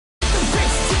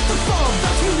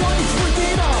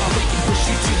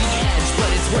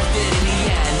worth it in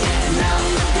the end. Now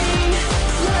the pain,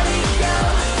 let it go.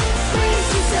 Brings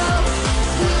you so,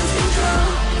 lose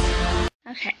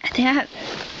control. Okay, I think I have.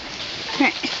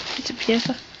 Alright, it's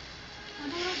beautiful.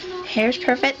 Hair's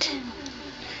perfect.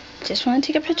 Just want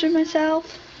to take a picture of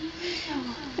myself.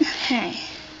 Okay.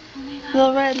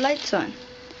 Little red lights on.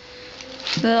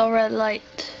 Little red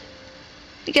light.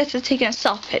 I guess it's taking a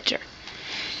soft picture.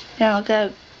 Then it'll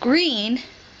go green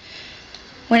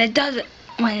when it doesn't,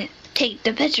 when it takes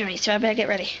the picture of me, so I better get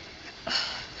ready.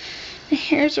 My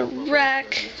hair's a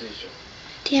wreck.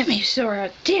 Damn you,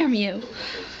 Sora. Damn you.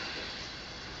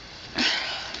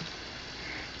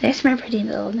 There's my pretty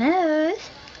little nose.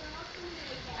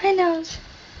 My nose.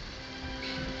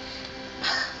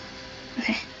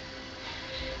 Okay.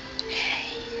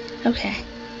 Okay.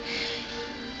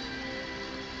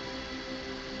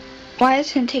 Why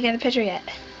isn't it taking the picture yet?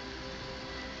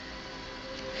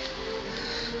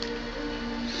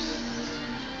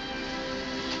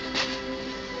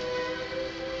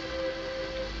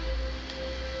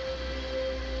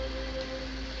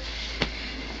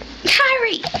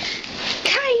 Kyrie!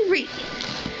 Kyrie!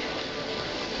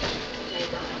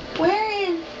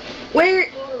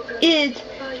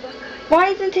 Why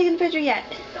isn't it taking the picture yet?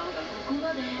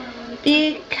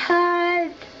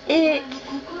 Because it's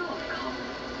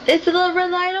a little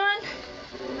red light on?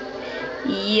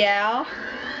 Yeah.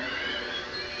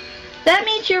 That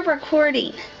means you're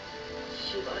recording.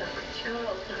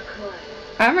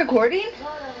 I'm recording?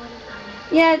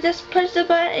 Yeah, just push the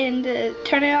button to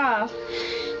turn it off.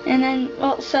 And then,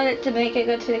 well, set it to make it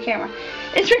go to the camera.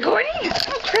 It's recording?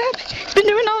 Oh crap. It's been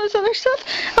doing all this other stuff.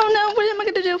 Oh no, what am I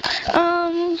gonna do?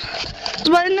 The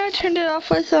button I turned it off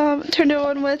with, turned it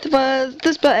on with was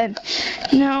this button.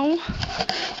 No.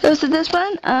 Was it this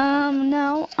button?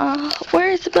 No.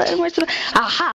 Where is the button? Where's the button? Aha!